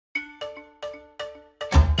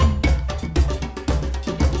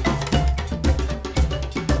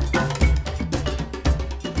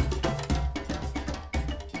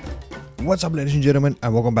What's up, ladies and gentlemen,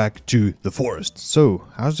 and welcome back to the forest. So,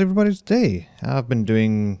 how's everybody's day? I've been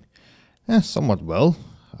doing somewhat well.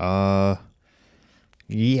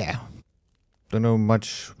 Yeah. Don't know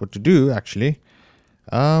much what to do, actually.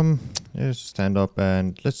 Just stand up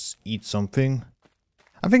and let's eat something.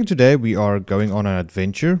 I think today we are going on an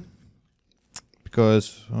adventure.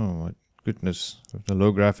 Because, oh my goodness, the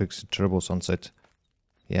low graphics, terrible sunset.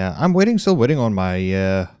 Yeah, I'm still waiting on my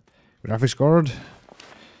graphics card.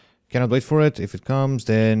 Cannot wait for it. If it comes,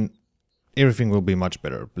 then everything will be much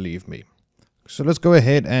better, believe me. So let's go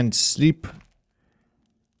ahead and sleep.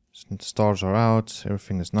 Stars are out,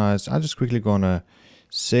 everything is nice. I'm just quickly gonna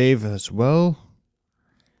save as well.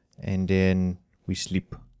 And then we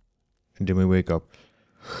sleep. And then we wake up.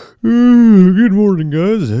 Good morning,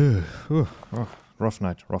 guys. Rough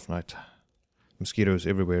night. Mosquitoes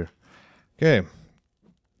everywhere. Okay.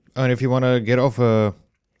 And if you want to get off a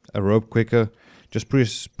rope quicker, just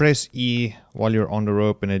press E while you're on the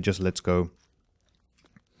rope and it just lets go.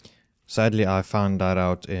 Sadly, I found that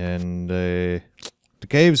out in the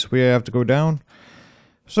caves where I have to go down.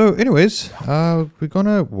 So anyways, we're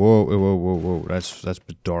gonna... Whoa. That's a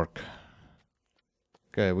bit dark.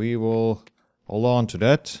 Okay, we will hold on to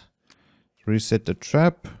that. Reset the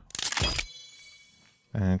trap.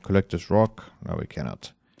 And collect this rock. No, we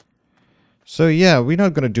cannot. So yeah, we're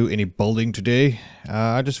not gonna do any building today.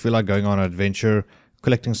 I just feel like going on an adventure,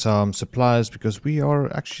 collecting some supplies, because we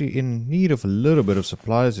are actually in need of a little bit of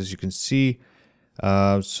supplies, as you can see.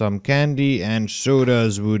 Some candy and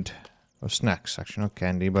sodas would... or snacks, actually not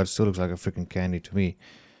candy, but it still looks like a freaking candy to me.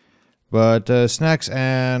 But snacks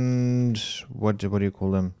and... what do you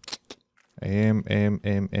call them?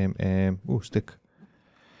 Ooh, stick.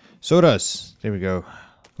 Sodas! There we go.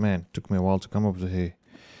 Man, took me a while to come up with a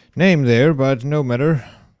name there, but no matter.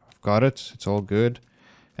 I've got it. It's all good.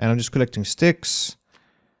 And I'm just collecting sticks.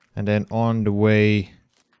 And then on the way,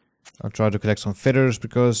 I'll try to collect some feathers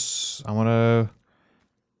because I want to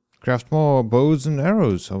craft more bows and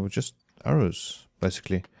arrows. Or just arrows,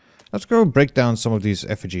 basically. Let's go break down some of these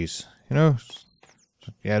effigies. You know?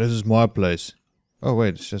 Yeah, this is my place. Oh,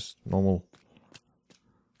 wait. It's just normal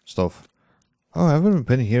stuff. Oh, I haven't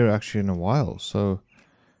been here actually in a while, so...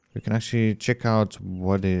 we can actually check out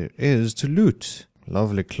what it is to loot.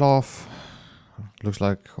 Lovely cloth. Looks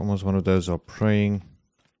like almost one of those are praying.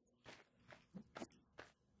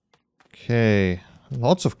 Okay.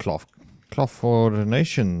 Lots of cloth. Cloth for the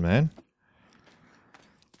nation, man.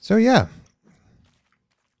 So yeah.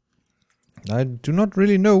 I do not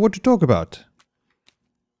really know what to talk about.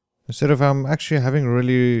 Instead of I'm actually having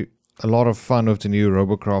really a lot of fun with the new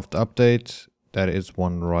Robocraft update. That is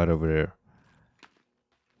one right over there.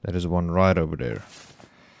 That is one right over there.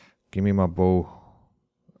 Give me my bow.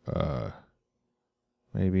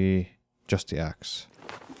 Maybe just the axe.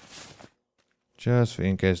 Just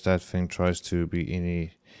in case that thing tries to be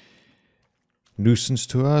any nuisance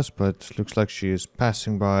to us. But looks like she is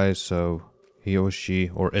passing by, so he or she,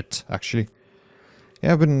 or it actually.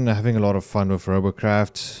 Yeah, I've been having a lot of fun with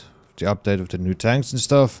Robocraft. The update with the new tanks and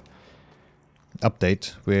stuff.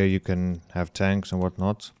 Update where you can have tanks and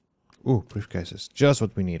whatnot. Ooh, briefcases. Just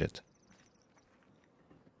what we needed.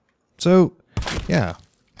 So, yeah.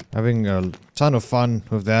 Having a ton of fun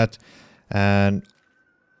with that. And...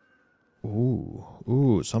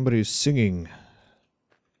 Ooh, somebody's singing.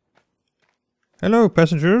 Hello,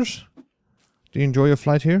 passengers. Do you enjoy your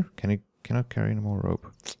flight here? Cannot carry any more rope.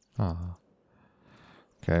 Ah.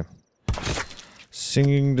 Okay.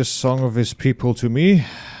 Singing the song of his people to me.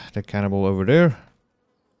 The cannibal over there.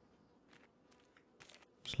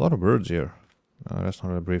 There's a lot of birds here. No, that's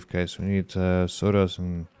not a briefcase. We need sodas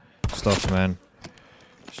and stuff, man.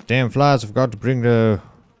 These damn flies, I've got to bring the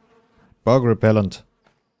bug repellent.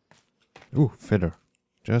 Ooh, feather.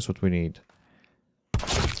 Just what we need.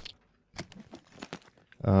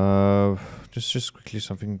 Just quickly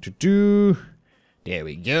something to do. There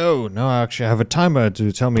we go. Now I actually have a timer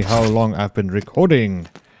to tell me how long I've been recording.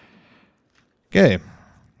 Okay.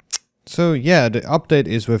 So yeah, the update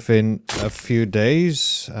is within a few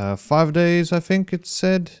days, 5 days I think it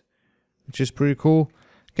said, which is pretty cool.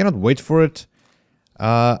 Cannot wait for it.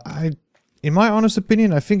 In my honest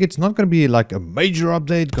opinion, I think it's not going to be like a major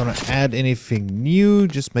update, gonna add anything new,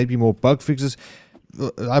 just maybe more bug fixes.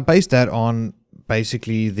 I base that on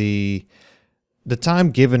basically the time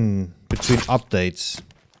given between updates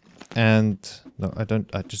and no, I don't.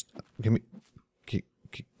 I just give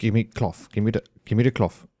me cloth. Give me the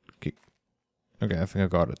cloth. Okay, I think I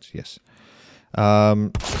got it, yes.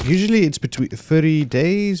 Usually it's between 30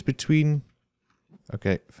 days between...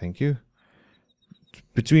 Okay, thank you.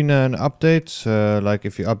 between an update, like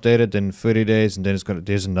if you update it, then 30 days, and then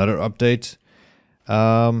there's another update.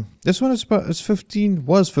 This one was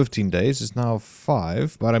 15 days. It's now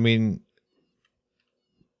 5, but I mean,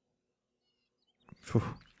 phew,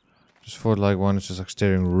 just for like one, it's just like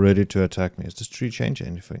staring ready to attack me. Is this tree change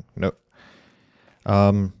anything? No.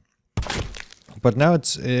 But now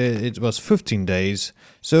it was 15 days,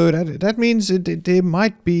 so that means there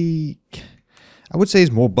might be, I would say,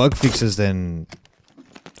 it's more bug fixes than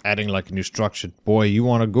adding like a new structure. Boy, you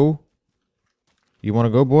wanna go? You wanna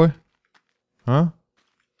go, boy? Huh?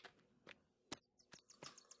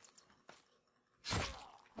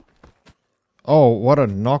 Oh, what a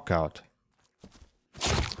knockout.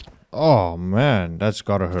 Oh man, that's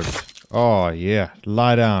gotta hurt. Oh yeah,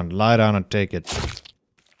 lie down and take it.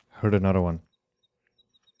 Heard another one.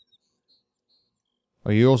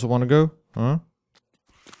 Oh, you also wanna go? Huh?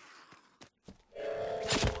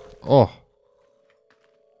 Oh.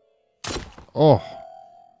 Oh.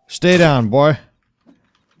 Stay down, boy.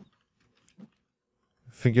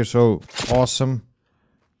 Think you're so awesome.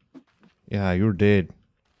 Yeah, you're dead.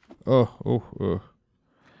 Oh.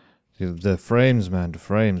 The frames, man, the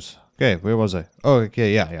frames. Okay, where was I? Oh,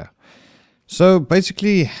 okay, yeah. So,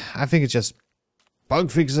 basically, I think it's just bug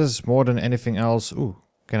fixes more than anything else. Ooh,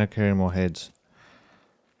 can I carry more heads?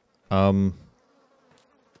 But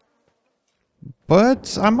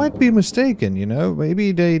I might be mistaken, you know?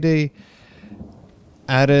 Maybe they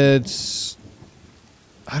added...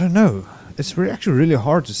 I don't know. It's actually really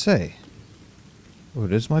hard to say. Oh,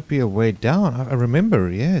 this might be a way down. I remember,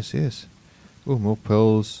 yes. Oh, more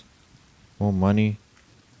pills. More money.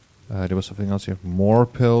 There was something else here. More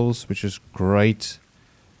pills, which is great.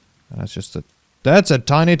 That's just a... That's a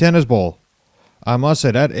tiny tennis ball. I must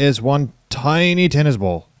say, that is one tiny tennis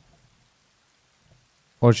ball.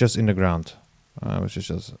 Or it's just in the ground. It was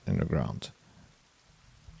just in the ground.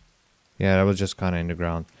 Yeah, that was just kind of in the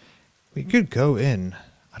ground. We could go in.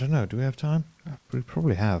 I don't know. Do we have time? We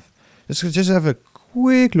probably have. Let's just have a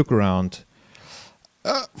quick look around.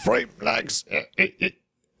 Frame lags.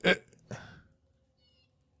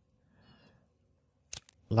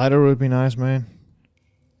 Lighter would be nice, man.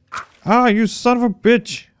 Ah, you son of a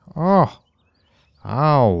bitch. Oh.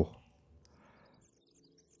 Ow.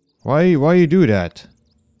 Why you do that?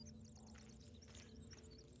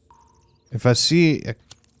 If I see...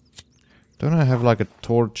 don't I have like a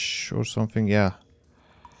torch or something? Yeah.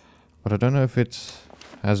 But I don't know if it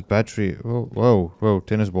has battery. Whoa,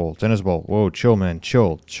 tennis ball. Whoa, chill, man,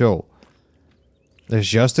 chill. There's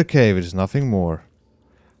just a cave, it's nothing more.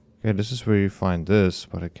 Okay, this is where you find this,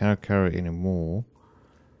 but I cannot carry anymore.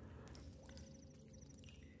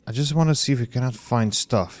 I just want to see if we cannot find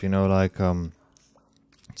stuff, you know, like,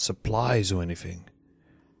 supplies or anything.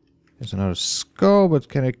 There's another skull, but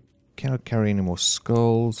cannot carry any more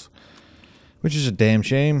skulls. Which is a damn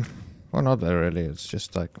shame. Well, not really, it's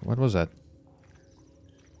just like, what was that?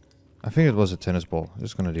 I think it was a tennis ball. I'm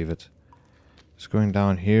just gonna leave it. It's going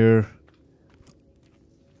down here.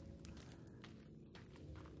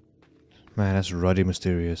 Man, that's ruddy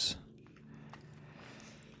mysterious.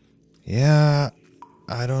 Yeah,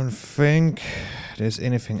 I don't think there's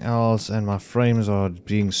anything else, and my frames are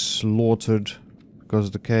being slaughtered because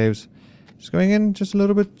of the caves. Just going in just a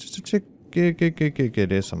little bit, just to check. Okay,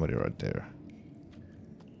 there's somebody right there.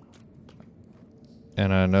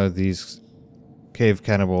 And I know these cave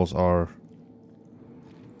cannibals are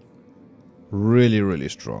really, really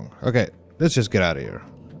strong. Okay, let's just get out of here.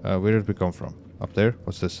 Where did we come from? Up there?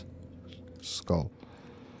 What's this? Skull.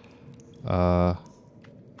 We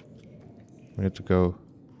need to go...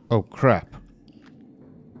 Oh, crap.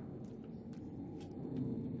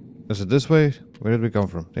 Is it this way? Where did we come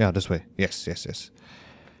from? Yeah, this way. Yes.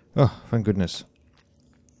 Oh, thank goodness.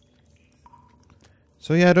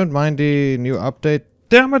 So yeah, I don't mind the new update.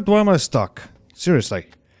 Damn it, why am I stuck? Seriously.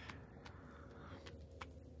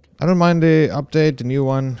 I don't mind the update, the new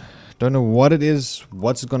one. Don't know what it is,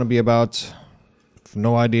 what's it gonna be about.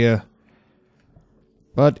 No idea.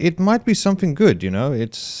 But it might be something good, you know?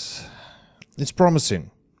 It's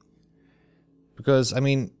promising. Because, I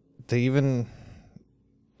mean, they even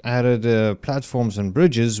added platforms and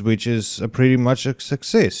bridges, which is pretty much a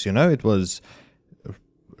success, you know? It was a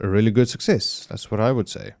really good success. That's what I would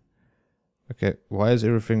say. Okay, why is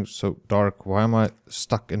everything so dark? Why am I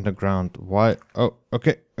stuck in the ground? Why? Oh,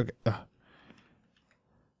 okay.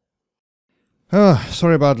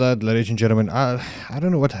 Sorry about that, ladies and gentlemen. I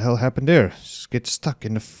don't know what the hell happened there. Just get stuck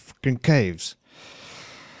in the fucking caves.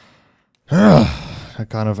 That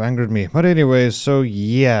kind of angered me. But anyways, so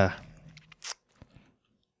yeah.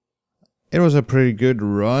 it was a pretty good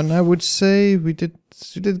run, I would say. We did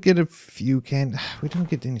get a few we don't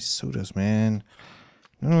get any sodas, man.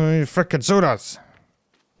 No, frickin' sodas.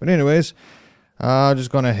 But anyways, just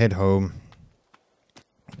gonna head home.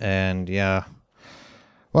 And yeah.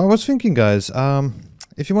 Well, I was thinking, guys,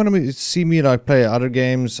 if you want to see me like play other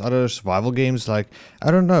games, other survival games, like, I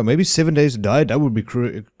don't know, maybe 7 Days to Die, that would be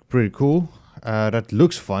pretty cool. That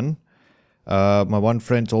looks fun. My one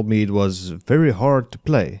friend told me it was very hard to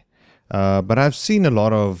play. But I've seen a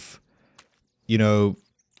lot of, you know,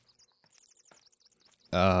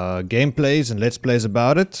 gameplays and let's plays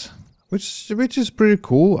about it, which is pretty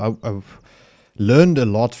cool. I've learned a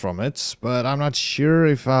lot from it, but I'm not sure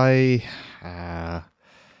if I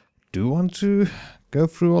do want to go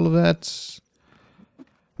through all of that.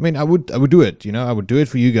 I mean, I would do it, you know, I would do it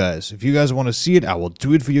for you guys. If you guys want to see it, I will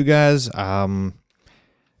do it for you guys.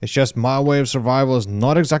 It's just my way of survival is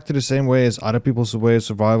not exactly the same way as other people's way of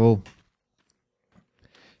survival.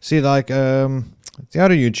 See, like, the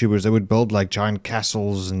other YouTubers, they would build, like, giant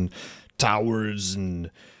castles and towers and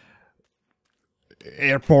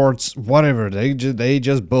airports, whatever. They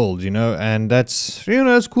just build, you know, and that's, you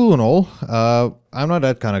know, that's cool and all. I'm not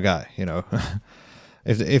that kind of guy, you know.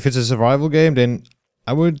 If it's a survival game, then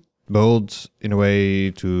I would build in a way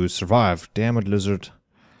to survive. Damn it, lizard.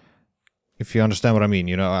 If you understand what I mean,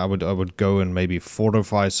 you know, I would go and maybe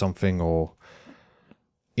fortify something, or,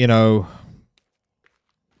 you know,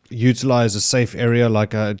 utilize a safe area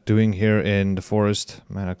like I'm doing here in the forest.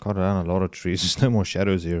 Man, I cut down a lot of trees. There's no more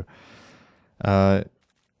shadows here. Yeah,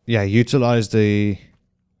 utilize the...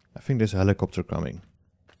 I think there's a helicopter coming.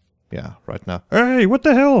 Yeah, right now. Hey, what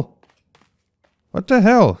the hell? What the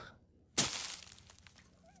hell?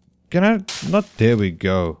 Can I... Not... There we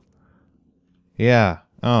go. Yeah.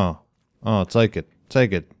 Oh, take it.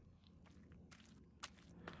 Take it.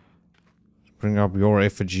 Bring up your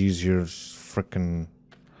effigies, your frickin'...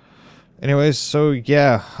 Anyways, so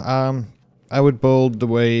yeah, I would build the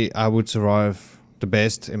way I would survive the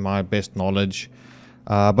best, in my best knowledge.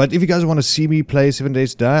 But if you guys want to see me play 7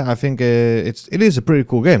 Days to Die, I think it is a pretty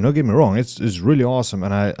cool game, don't get me wrong. It's really awesome,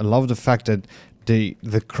 and I love the fact that the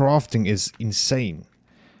crafting is insane.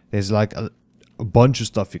 There's like a bunch of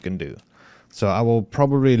stuff you can do. So I will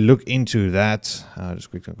probably look into that.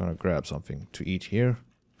 Just quickly, I'm gonna grab something to eat here.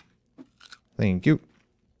 Thank you.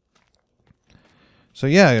 So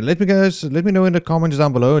yeah, let me know in the comments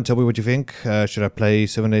down below and tell me what you think. Should I play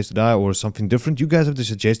 7 Days to Die or something different? You guys have to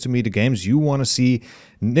suggest to me the games you want to see.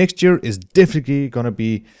 Next year is definitely gonna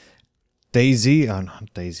be Daisy. Oh,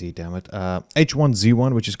 not Daisy, damn it.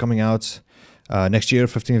 H1Z1, which is coming out next year,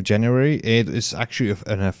 15th of January. It is actually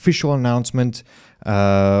an official announcement.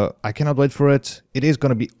 I cannot wait for it. It is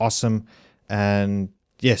gonna be awesome. And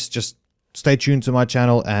yes, just stay tuned to my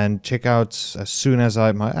channel and check out as soon as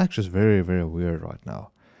my action is very, very weird right now.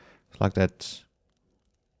 It's like that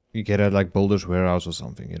you get at like Builder's Warehouse or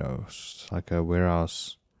something, you know. It's like a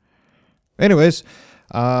warehouse. Anyways,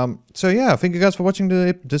 so yeah, thank you guys for watching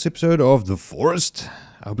this episode of The Forest.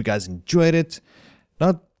 I hope you guys enjoyed it.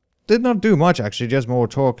 Did not do much actually, just more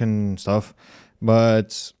talk and stuff.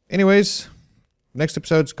 But anyways, next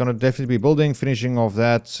episode's gonna definitely be building, finishing off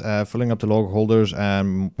that, filling up the log holders,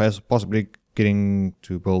 and possibly getting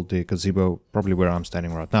to build the gazebo, probably where I'm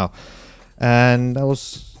standing right now. And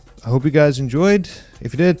I hope you guys enjoyed.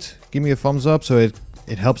 If you did, give me a thumbs up so it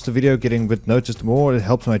helps the video getting a bit noticed more. It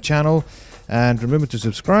helps my channel. And remember to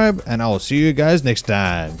subscribe, and I'll see you guys next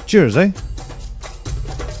time. Cheers, eh?